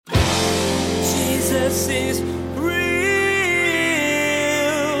Jesus is real.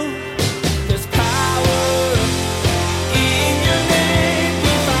 There's power in your name. We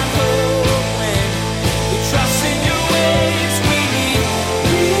find hope when we trust in your ways. We need you,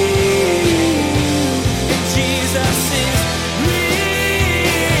 and Jesus is real.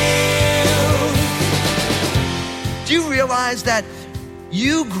 Do you realize that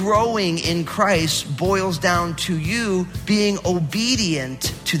you growing in Christ boils down to you being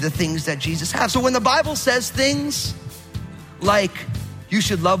obedient to the things that Jesus has? So when the Bible says things like you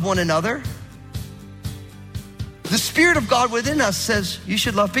should love one another, the Spirit of God within us says you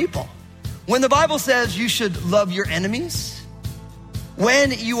should love people. When the Bible says you should love your enemies,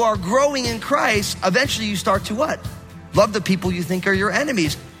 when you are growing in Christ, eventually you start to what? Love the people you think are your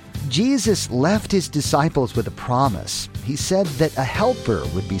enemies. Jesus left his disciples with a promise. He said that a helper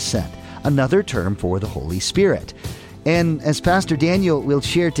would be sent, another term for the Holy Spirit. And as Pastor Daniel will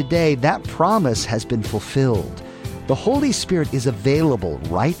share today, that promise has been fulfilled. The Holy Spirit is available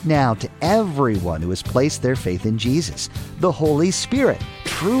right now to everyone who has placed their faith in Jesus. The Holy Spirit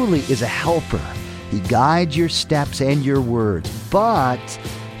truly is a helper. He guides your steps and your words, but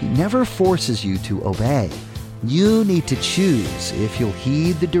he never forces you to obey. You need to choose if you'll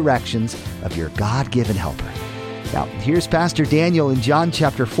heed the directions of your God-given helper. Now, here's Pastor Daniel in John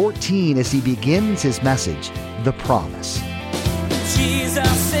chapter 14 as he begins his message, The Promise.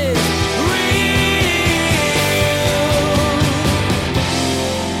 Jesus is real.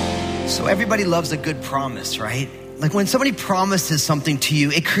 So everybody loves a good promise, right? Like when somebody promises something to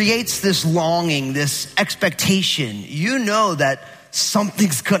you, it creates this longing, this expectation. You know that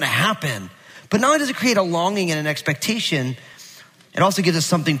something's gonna happen. But not only does it create a longing and an expectation, it also gives us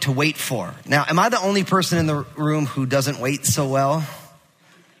something to wait for. Now, am I the only person in the room who doesn't wait so well?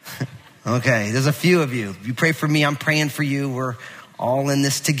 Okay, there's a few of you. You pray for me, I'm praying for you. We're all in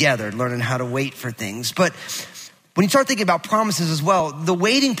this together, learning how to wait for things. But when you start thinking about promises as well, the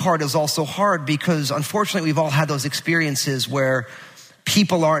waiting part is also hard because unfortunately we've all had those experiences where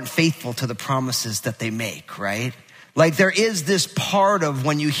people aren't faithful to the promises that they make, right? Like there is this part of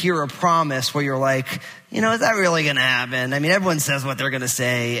when you hear a promise where you're like, you know, is that really going to happen? I mean, everyone says what they're going to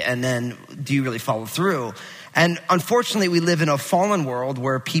say, and then do you really follow through? And unfortunately, we live in a fallen world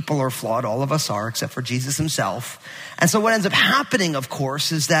where people are flawed. All of us are, except for Jesus himself. And so what ends up happening, of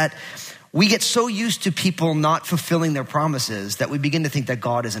course, is that we get so used to people not fulfilling their promises that we begin to think that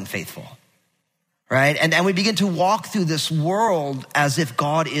God isn't faithful. Right? And we begin to walk through this world as if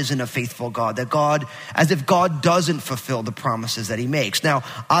God isn't a faithful God, as if God doesn't fulfill the promises that he makes. Now,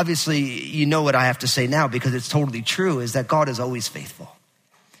 obviously, you know what I have to say now because it's totally true, is that God is always faithful.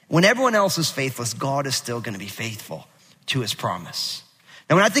 When everyone else is faithless, God is still going to be faithful to his promise.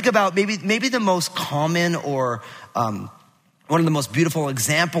 Now, when I think about maybe the most common or one of the most beautiful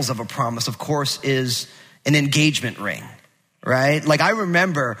examples of a promise, of course, is an engagement ring. Right? Like I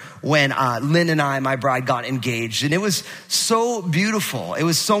remember when Lynn and I, my bride, got engaged, and it was so beautiful. It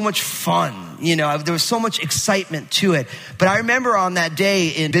was so much fun. You know, there was so much excitement to it. But I remember on that day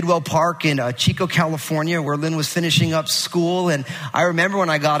in Bidwell Park in Chico, California, where Lynn was finishing up school. And I remember when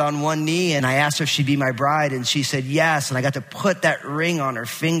I got on one knee and I asked her if she'd be my bride, and she said yes. And I got to put that ring on her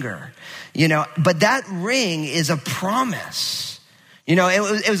finger, you know, but that ring is a promise. You know,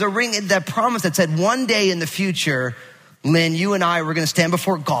 it was a ring, that promise that said one day in the future, Lynn, you and I, we're going to stand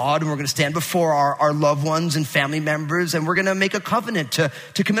before God, and we're going to stand before our loved ones and family members, and we're going to make a covenant to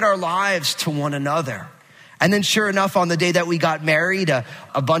commit our lives to one another. And then sure enough, on the day that we got married, a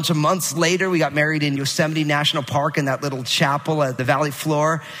bunch of months later, we got married in Yosemite National Park in that little chapel at the valley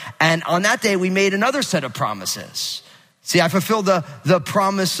floor. And on that day, we made another set of promises. See, I fulfilled the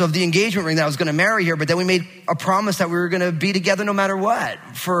promise of the engagement ring that I was going to marry her, but then we made a promise that we were going to be together no matter what,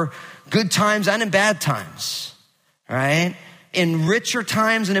 for good times and in bad times. Right? In richer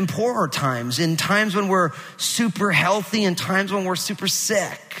times and in poorer times, in times when we're super healthy and times when we're super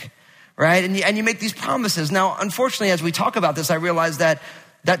sick, right? And you make these promises. Now, unfortunately, as we talk about this, I realize that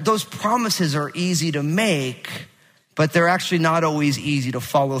those promises are easy to make, but they're actually not always easy to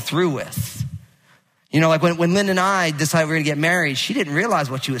follow through with. You know, like when Lynn and I decided we were going to get married, she didn't realize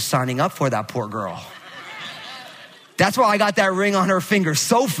what she was signing up for, that poor girl. That's why I got that ring on her finger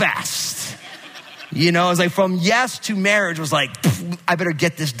so fast. You know, it was like from yes to marriage was like, I better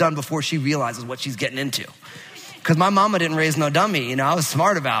get this done before she realizes what she's getting into. Because my mama didn't raise no dummy, you know, I was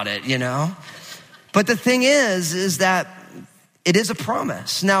smart about it, you know. But the thing is that it is a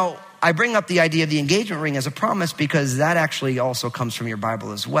promise. Now, I bring up the idea of the engagement ring as a promise because that actually also comes from your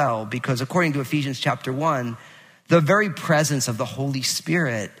Bible as well. Because according to Ephesians chapter 1, the very presence of the Holy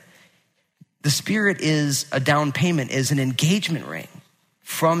Spirit, the Spirit is a down payment, is an engagement ring.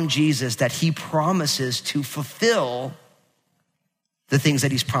 from Jesus that he promises to fulfill the things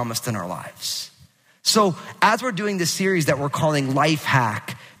that he's promised in our lives. So as we're doing this series that we're calling Life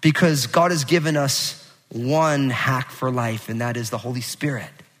Hack, because God has given us one hack for life, and that is the Holy Spirit.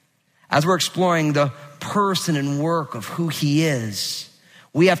 As we're exploring the person and work of who he is,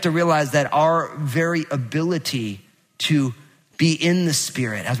 we have to realize that our very ability to be in the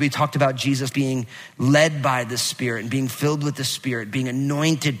Spirit, as we talked about Jesus being led by the Spirit and being filled with the Spirit, being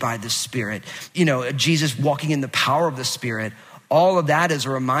anointed by the Spirit, Jesus walking in the power of the Spirit, all of that is a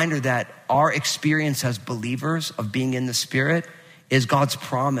reminder that our experience as believers of being in the Spirit is God's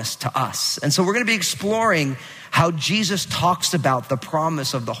promise to us. And so we're going to be exploring how Jesus talks about the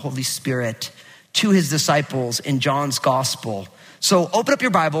promise of the Holy Spirit to his disciples in John's gospel. So open up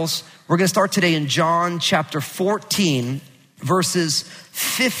your Bibles. We're going to start today in John chapter 14, verses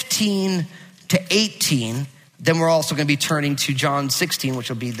 15 to 18. Then we're also going to be turning to John 16, which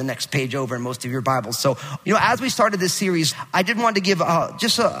will be the next page over in most of your Bibles. So, as we started this series, I did want to give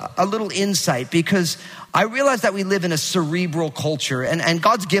just a little insight, because I realize that we live in a cerebral culture, and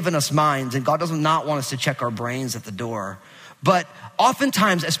God's given us minds, and God does not want us to check our brains at the door. But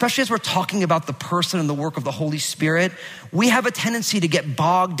oftentimes, especially as we're talking about the person and the work of the Holy Spirit, we have a tendency to get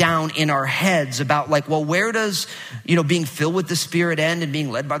bogged down in our heads about where does, being filled with the Spirit end and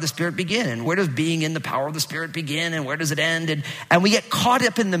being led by the Spirit begin? And where does being in the power of the Spirit begin? And where does it end? And we get caught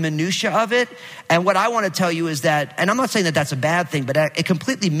up in the minutia of it. And what I want to tell you is that, and I'm not saying that that's a bad thing, but it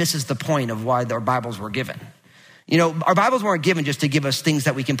completely misses the point of why our Bibles were given. Our Bibles weren't given just to give us things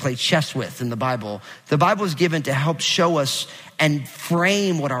that we can play chess with in the Bible. The Bible is given to help show us and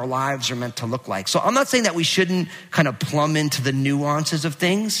frame what our lives are meant to look like. So I'm not saying that we shouldn't kind of plumb into the nuances of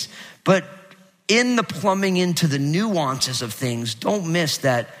things, but in the plumbing into the nuances of things, don't miss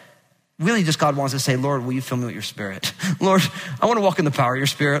that really just God wants to say, Lord, will you fill me with your Spirit? Lord, I want to walk in the power of your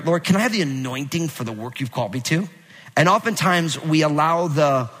Spirit. Lord, can I have the anointing for the work you've called me to? And oftentimes we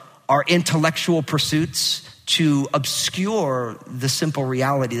allow our intellectual pursuits to obscure the simple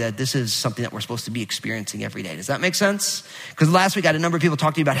reality that this is something that we're supposed to be experiencing every day. Does that make sense? Because last week I had a number of people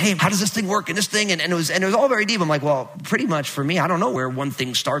talk to me about, hey, how does this thing work and this thing? And it was all very deep. I'm like, well, pretty much for me, I don't know where one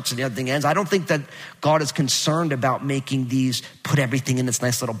thing starts and the other thing ends. I don't think that God is concerned about making these put everything in this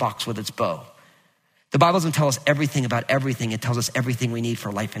nice little box with its bow. The Bible doesn't tell us everything about everything. It tells us everything we need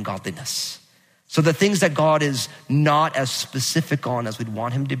for life and godliness. So the things that God is not as specific on as we'd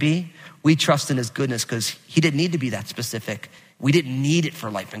want him to be, we trust in his goodness because he didn't need to be that specific. We didn't need it for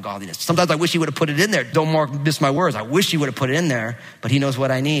life and godliness. Sometimes I wish he would have put it in there. Don't miss my words. I wish he would have put it in there, but he knows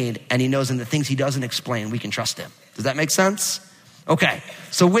what I need, and he knows in the things he doesn't explain, we can trust him. Does that make sense? Okay,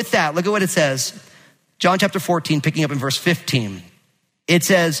 so with that, look at what it says. John chapter 14, picking up in verse 15. It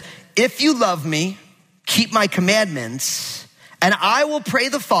says, if you love me, keep my commandments, and I will pray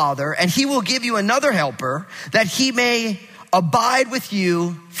the Father, and he will give you another helper, that he may abide with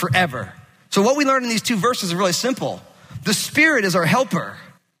you forever. So what we learn in these two verses is really simple. The Spirit is our helper.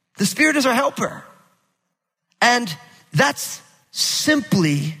 The Spirit is our helper. And that's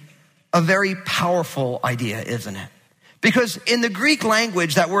simply a very powerful idea, isn't it? Because in the Greek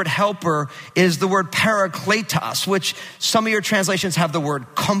language, that word helper is the word parakletos, which some of your translations have the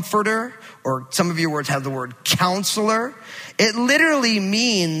word comforter, or some of your words have the word counselor. It literally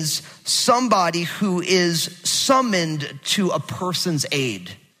means somebody who is summoned to a person's aid.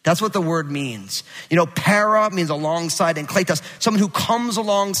 That's what the word means. Para means alongside, and kletos, someone who comes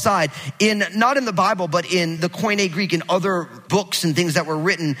alongside. Not in the Bible, but in the Koine Greek, in other books and things that were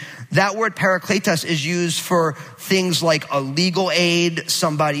written, that word parakletos is used for things like a legal aid,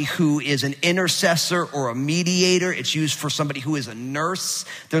 somebody who is an intercessor or a mediator. It's used for somebody who is a nurse.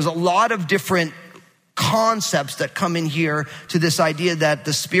 There's a lot of different concepts that come in here to this idea that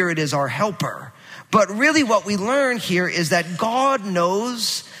the Spirit is our helper. But really what we learn here is that God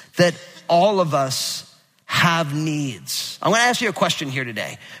knows that all of us have needs. I'm going to ask you a question here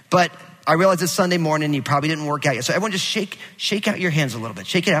today, but I realize it's Sunday morning, you probably didn't work out yet. So everyone just shake out your hands a little bit.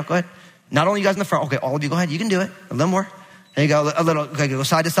 Shake it out, go ahead. Not only you guys in the front, okay, all of you, go ahead, you can do it. A little more. There you go, a little, okay, go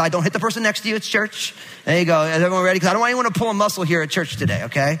side to side. Don't hit the person next to you, it's church. There you go, is everyone ready? Because I don't want anyone to pull a muscle here at church today,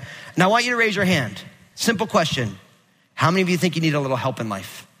 okay? Now I want you to raise your hand. Simple question. How many of you think you need a little help in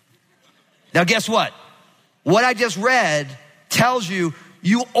life? Now guess what? What I just read tells you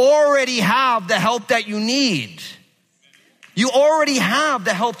you already have the help that you need. You already have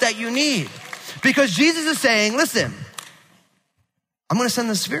the help that you need. Because Jesus is saying, listen, I'm going to send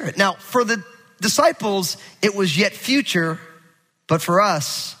the Spirit. Now, for the disciples, it was yet future, but for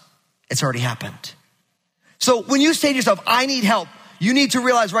us, it's already happened. So when you say to yourself, I need help, you need to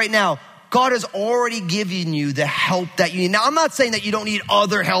realize right now, God has already given you the help that you need. Now, I'm not saying that you don't need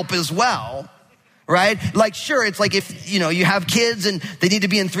other help as well, right? Like, sure, it's like if, you have kids and they need to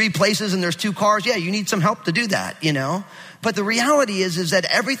be in 3 places and there's 2 cars. Yeah, you need some help to do that, But the reality is that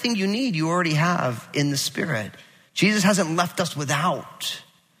everything you need, you already have in the Spirit. Jesus hasn't left us without.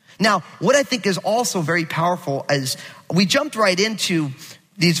 Now, what I think is also very powerful is we jumped right into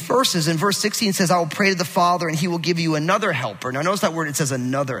these verses. In verse 16 says, I will pray to the Father and he will give you another helper. Now, notice that word, it says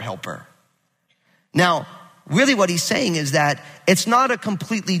another helper. Now, really what he's saying is that it's not a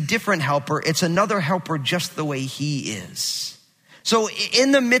completely different helper. It's another helper just the way he is. So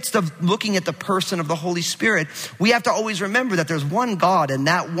in the midst of looking at the person of the Holy Spirit, we have to always remember that there's one God, and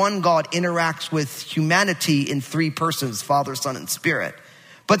that one God interacts with humanity in 3 persons, Father, Son, and Spirit.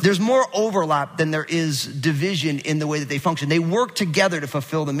 But there's more overlap than there is division in the way that they function. They work together to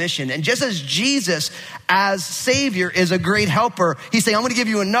fulfill the mission. And just as Jesus, as Savior, is a great helper, he's saying, I'm going to give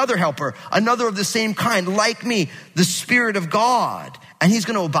you another helper, another of the same kind, like me, the Spirit of God. And he's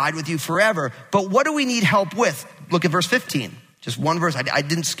going to abide with you forever. But what do we need help with? Look at verse 15. Just one verse. I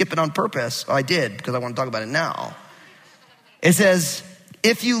didn't skip it on purpose. I did because I want to talk about it now. It says,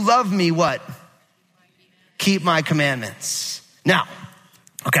 if you love me, what? Keep my commandments. Now,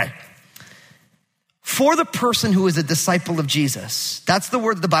 okay. For the person who is a disciple of Jesus, that's the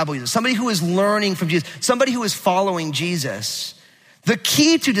word that the Bible uses. Somebody who is learning from Jesus, somebody who is following Jesus. The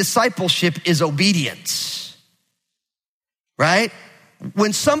key to discipleship is obedience, right?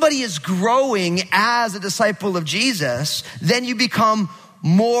 When somebody is growing as a disciple of Jesus, then you become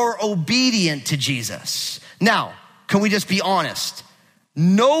more obedient to Jesus. Now, can we just be honest?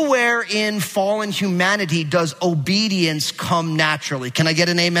 Nowhere in fallen humanity does obedience come naturally. Can I get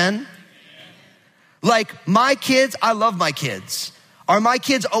an amen? Like my kids, I love my kids. Are my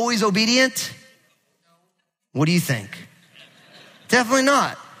kids always obedient? What do you think? Definitely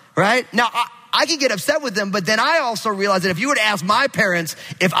not, right? Now, I can get upset with them, but then I also realize that if you were to ask my parents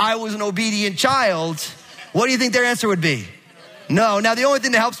if I was an obedient child, what do you think their answer would be? No. Now, the only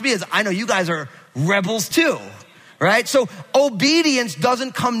thing that helps me is I know you guys are rebels too, right? So obedience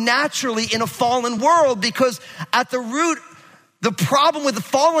doesn't come naturally in a fallen world because at the root, the problem with the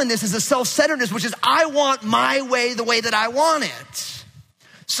fallenness is the self-centeredness, which is I want my way the way that I want it.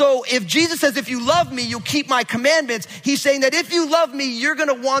 So if Jesus says, if you love me, you'll keep my commandments, he's saying that if you love me, you're going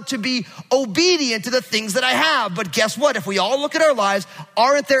to want to be obedient to the things that I have. But guess what? If we all look at our lives,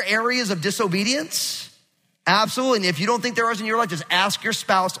 aren't there areas of disobedience? Absolutely. And if you don't think there is in your life, just ask your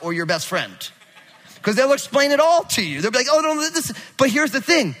spouse or your best friend. Because they'll explain it all to you. They'll be like, oh, no, this. But here's the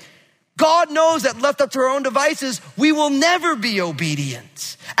thing. God knows that left up to our own devices, we will never be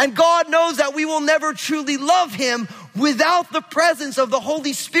obedient. And God knows that we will never truly love him without the presence of the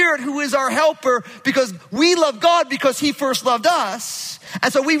Holy Spirit, who is our helper, because we love God because he first loved us.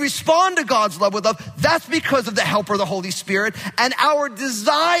 And so we respond to God's love with love. That's because of the helper, the Holy Spirit. And our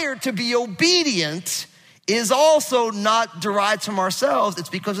desire to be obedient is also not derived from ourselves. It's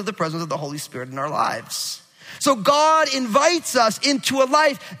because of the presence of the Holy Spirit in our lives. So God invites us into a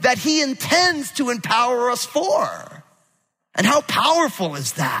life that he intends to empower us for. And how powerful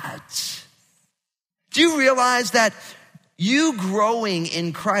is that? Do you realize that you growing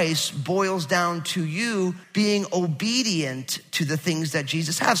in Christ boils down to you being obedient to the things that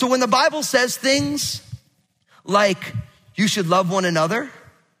Jesus has? So when the Bible says things like you should love one another,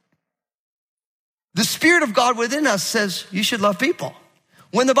 the Spirit of God within us says you should love people.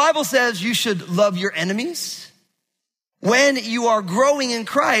 When the Bible says you should love your enemies, when you are growing in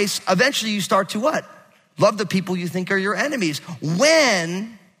Christ, eventually you start to what? Love the people you think are your enemies.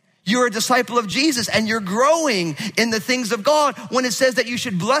 When you're a disciple of Jesus and you're growing in the things of God, when it says that you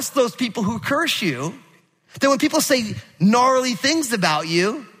should bless those people who curse you, then when people say gnarly things about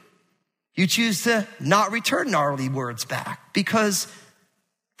you, you choose to not return gnarly words back because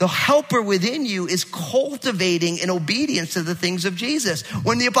the helper within you is cultivating in obedience to the things of Jesus.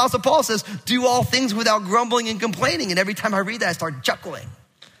 When the Apostle Paul says, do all things without grumbling and complaining. And every time I read that, I start chuckling,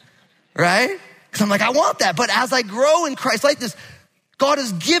 right? Because I'm like, I want that. But as I grow in Christ like this, God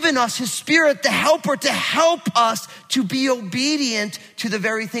has given us his Spirit, the helper, to help us to be obedient to the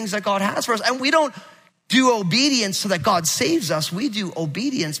very things that God has for us. And we don't do obedience so that God saves us. We do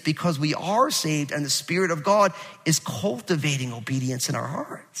obedience because we are saved and the Spirit of God is cultivating obedience in our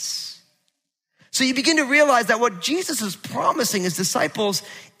hearts. So you begin to realize that what Jesus is promising his disciples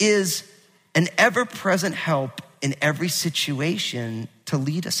is an ever-present help in every situation to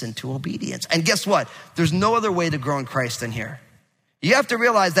lead us into obedience. And guess what? There's no other way to grow in Christ than here. You have to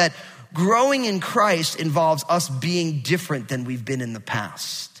realize that growing in Christ involves us being different than we've been in the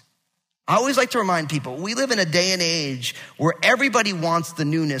past. I always like to remind people, we live in a day and age where everybody wants the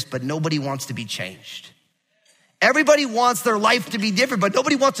newness, but nobody wants to be changed. Everybody wants their life to be different, but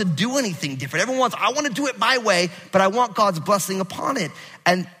nobody wants to do anything different. Everyone wants, I want to do it my way, but I want God's blessing upon it.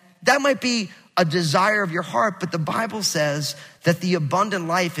 And that might be a desire of your heart, but the Bible says that the abundant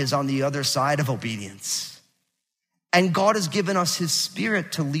life is on the other side of obedience. And God has given us his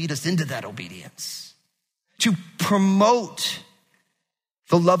Spirit to lead us into that obedience, to promote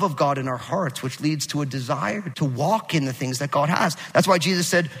the love of God in our hearts, which leads to a desire to walk in the things that God has. That's why Jesus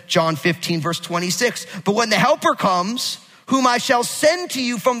said, John 15, verse 26, but when the Helper comes, whom I shall send to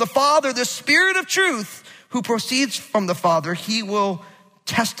you from the Father, the Spirit of truth, who proceeds from the Father, he will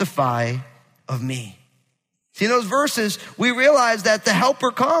testify of me. See, in those verses, we realize that the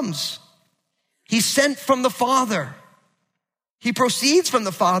Helper comes. He's sent from the Father. He proceeds from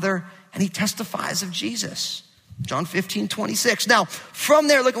the Father, and he testifies of Jesus. John 15, 26. Now, from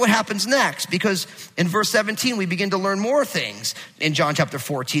there, look at what happens next, because in verse 17, we begin to learn more things. In John chapter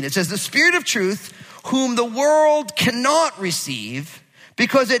 14, it says, the Spirit of truth, whom the world cannot receive,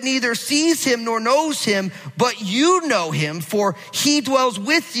 because it neither sees him nor knows him, but you know him, for he dwells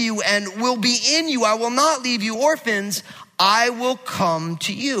with you and will be in you. I will not leave you orphans. I will come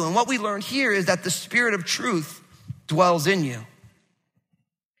to you. And what we learn here is that the Spirit of truth dwells in you.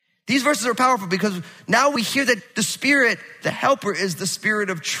 These verses are powerful because now we hear that the Spirit, the Helper, is the Spirit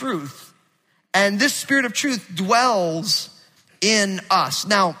of truth. And this Spirit of truth dwells in us.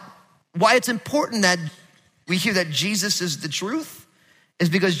 Now, why it's important that we hear that Jesus is the truth is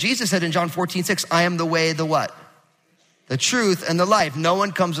because Jesus said in John 14, 6, I am the way, the what? The truth and the life. No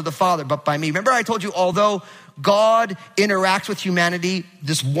one comes to the Father but by me. Remember I told you, although God interacts with humanity,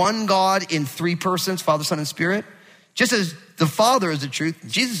 this one God in three persons, Father, Son, and Spirit, just as the Father is the truth,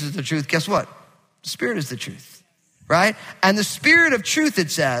 Jesus is the truth, guess what? The Spirit is the truth, right? And the Spirit of truth,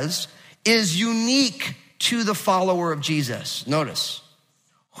 it says, is unique to the follower of Jesus. Notice,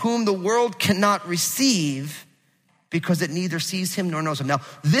 whom the world cannot receive because it neither sees him nor knows him. Now,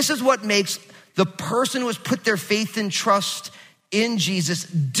 this is what makes the person who has put their faith and trust in Jesus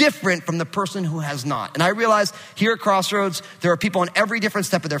different from the person who has not. And I realize here at Crossroads, there are people on every different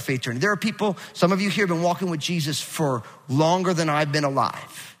step of their faith journey. There are people, some of you here have been walking with Jesus for longer than I've been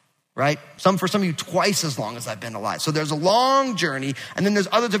alive, right? For some of you, twice as long as I've been alive. So there's a long journey. And then there's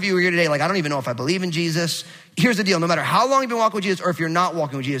others of you who are here today, like, I don't even know if I believe in Jesus. Here's the deal. No matter how long you've been walking with Jesus or if you're not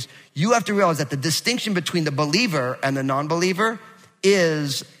walking with Jesus, you have to realize that the distinction between the believer and the non-believer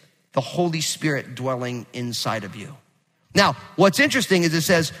is the Holy Spirit dwelling inside of you. Now, what's interesting is it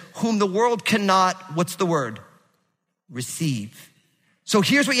says, whom the world cannot, what's the word? Receive. So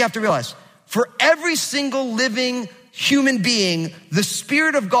here's what you have to realize. For every single living human being, the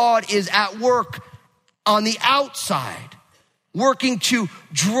Spirit of God is at work on the outside, working to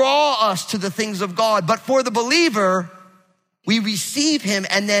draw us to the things of God. But for the believer, we receive him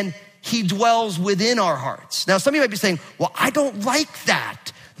and then he dwells within our hearts. Now, some of you might be saying, well, I don't like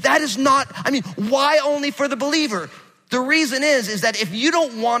that. That is not, why only for the believer? The reason is that if you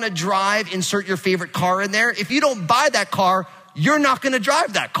don't want to drive, insert your favorite car in there. If you don't buy that car, you're not going to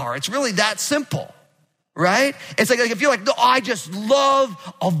drive that car. It's really that simple, right? It's like if you're like, no, I just love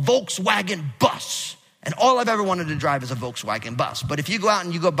a Volkswagen bus. And all I've ever wanted to drive is a Volkswagen bus. But if you go out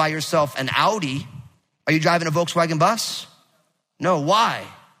and you go buy yourself an Audi, are you driving a Volkswagen bus? No, why?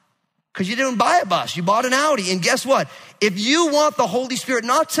 Because you didn't buy a bus, you bought an Audi. And guess what? If you want the Holy Spirit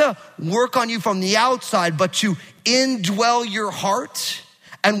not to work on you from the outside, but to indwell your heart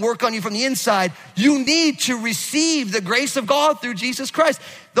and work on you from the inside, you need to receive the grace of God through Jesus Christ.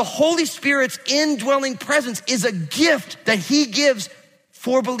 The Holy Spirit's indwelling presence is a gift that he gives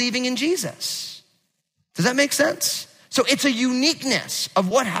for believing in Jesus. Does that make sense? So it's a uniqueness of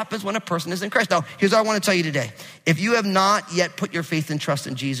what happens when a person is in Christ. Now, here's what I want to tell you today. If you have not yet put your faith and trust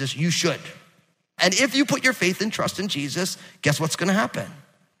in Jesus, you should. And if you put your faith and trust in Jesus, guess what's going to happen?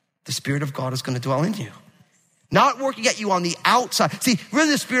 The Spirit of God is going to dwell in you. Not working at you on the outside. See,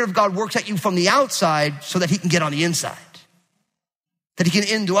 really the Spirit of God works at you from the outside so that he can get on the inside. That he can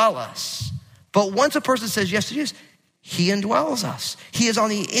indwell us. But once a person says yes to Jesus, he indwells us. He is on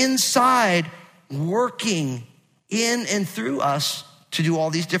the inside working in and through us to do all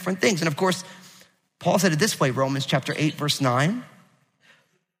these different things. And of course, Paul said it this way, Romans chapter 8, verse 9.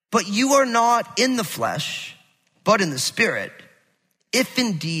 But you are not in the flesh, but in the Spirit, if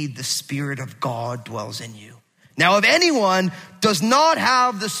indeed the Spirit of God dwells in you. Now, if anyone does not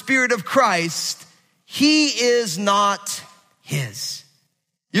have the Spirit of Christ, he is not his.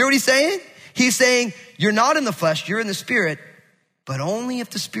 You hear what he's saying? He's saying, you're not in the flesh, you're in the Spirit, but only if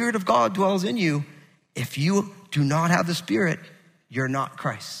the Spirit of God dwells in you. If you do not have the Spirit, you're not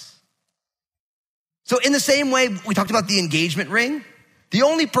Christ. So in the same way, we talked about the engagement ring. The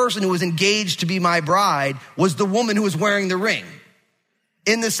only person who was engaged to be my bride was the woman who was wearing the ring.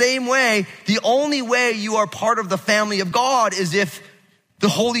 In the same way, the only way you are part of the family of God is if the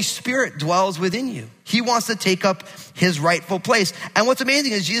Holy Spirit dwells within you. He wants to take up his rightful place. And what's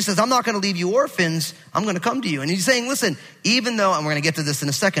amazing is Jesus says, I'm not going to leave you orphans. I'm going to come to you. And he's saying, listen, even though, and we're going to get to this in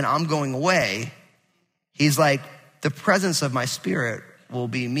a second, I'm going away. He's like, the presence of my Spirit will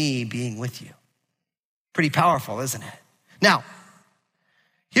be me being with you. Pretty powerful, isn't it? Now,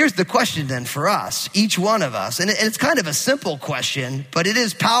 here's the question then for us, each one of us. And it's kind of a simple question, but it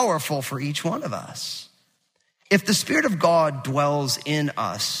is powerful for each one of us. If the Spirit of God dwells in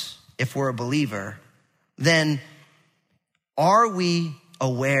us, if we're a believer, then are we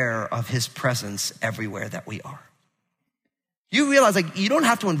aware of his presence everywhere that we are? You realize, like, you don't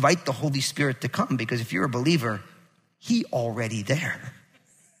have to invite the Holy Spirit to come, because if you're a believer, he already there.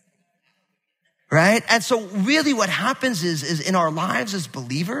 Right? And so really what happens is in our lives as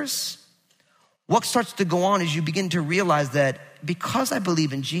believers, what starts to go on is you begin to realize that because I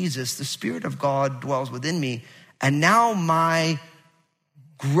believe in Jesus, the Spirit of God dwells within me. And now my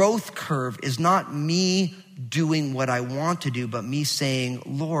growth curve is not me doing what I want to do, but me saying,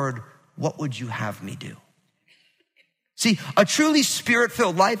 Lord, what would you have me do? See, a truly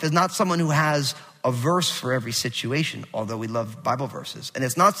Spirit-filled life is not someone who has a verse for every situation, although we love Bible verses. And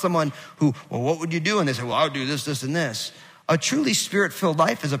it's not someone who, well, what would you do? And they say, well, I'll do this, this, and this. A truly Spirit-filled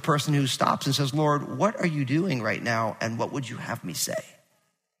life is a person who stops and says, Lord, what are you doing right now? And what would you have me say?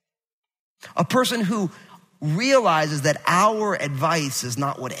 A person who realizes that our advice is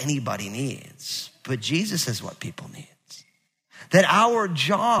not what anybody needs, but Jesus is what people need. That our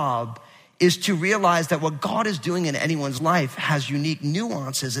job is to realize that what God is doing in anyone's life has unique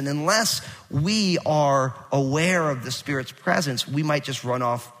nuances. And unless we are aware of the Spirit's presence, we might just run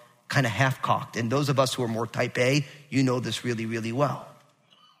off kind of half-cocked. And those of us who are more type A, you know this really, really well,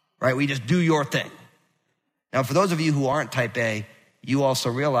 right? We just do your thing. Now, for those of you who aren't type A, you also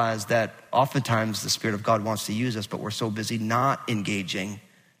realize that oftentimes the Spirit of God wants to use us, but we're so busy not engaging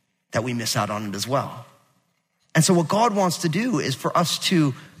that we miss out on it as well. And so what God wants to do is for us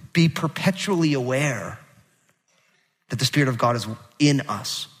to be perpetually aware that the Spirit of God is in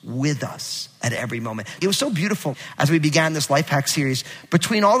us, with us at every moment. It was so beautiful as we began this Life Hack series.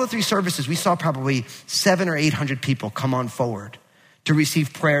 Between all the three services, we saw probably 700 or 800 people come on forward to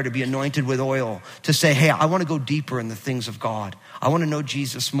receive prayer, to be anointed with oil, to say, hey, I want to go deeper in the things of God. I want to know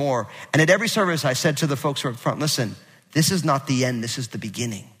Jesus more. And at every service, I said to the folks who are up front, listen, this is not the end, this is the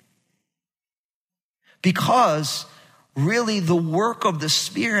beginning. Because really the work of the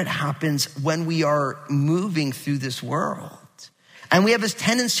Spirit happens when we are moving through this world. And we have this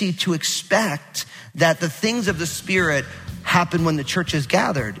tendency to expect that the things of the Spirit happen when the church is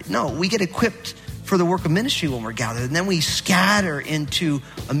gathered. No, we get equipped for the work of ministry when we're gathered. And then we scatter into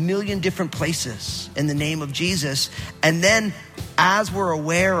a million different places in the name of Jesus. And then as we're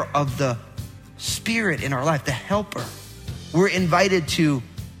aware of the Spirit in our life, the helper, we're invited to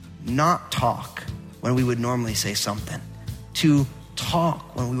not talk when we would normally say something, to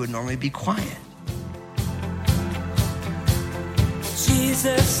talk when we would normally be quiet.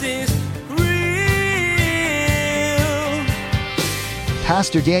 Jesus is real.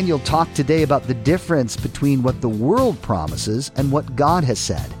 Pastor Daniel talked today about the difference between what the world promises and what God has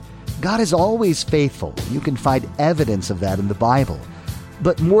said. God is always faithful. You can find evidence of that in the Bible.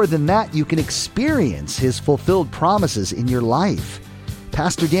 But more than that, you can experience his fulfilled promises in your life.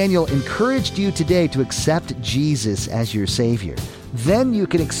 Pastor Daniel encouraged you today to accept Jesus as your Savior. Then you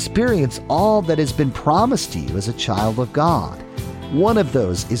can experience all that has been promised to you as a child of God. One of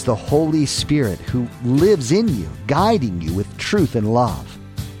those is the Holy Spirit who lives in you, guiding you with truth and love.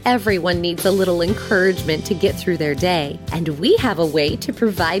 Everyone needs a little encouragement to get through their day, and we have a way to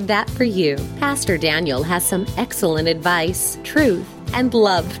provide that for you. Pastor Daniel has some excellent advice, truth, and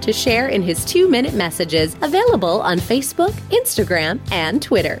love to share in his 2-minute messages available on Facebook, Instagram, and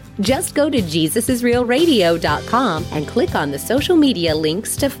Twitter. Just go to JesusIsRealRadio.com and click on the social media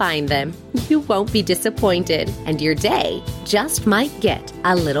links to find them. You won't be disappointed, and your day just might get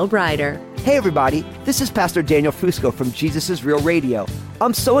a little brighter. Hey everybody, this is Pastor Daniel Fusco from Jesus is Real Radio.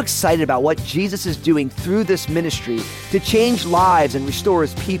 I'm so excited about what Jesus is doing through this ministry to change lives and restore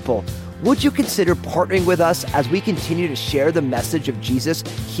his people. Would you consider partnering with us as we continue to share the message of Jesus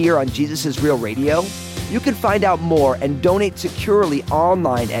here on Jesus is Real Radio? You can find out more and donate securely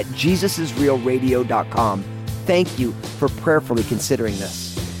online at JesusIsRealRadio.com. Thank you for prayerfully considering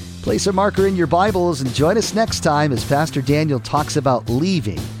this. Place a marker in your Bibles and join us next time as Pastor Daniel talks about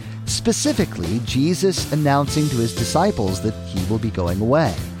leaving. Specifically, Jesus announcing to his disciples that he will be going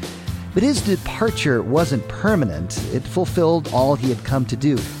away. But his departure wasn't permanent. It fulfilled all he had come to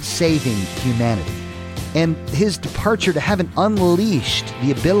do, saving humanity. And his departure to heaven unleashed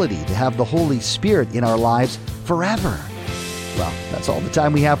the ability to have the Holy Spirit in our lives forever. Well, that's all the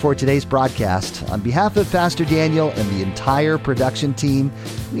time we have for today's broadcast. On behalf of Pastor Daniel and the entire production team,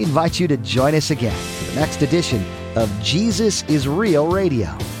 we invite you to join us again for the next edition of Jesus is Real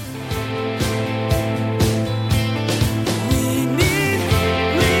Radio.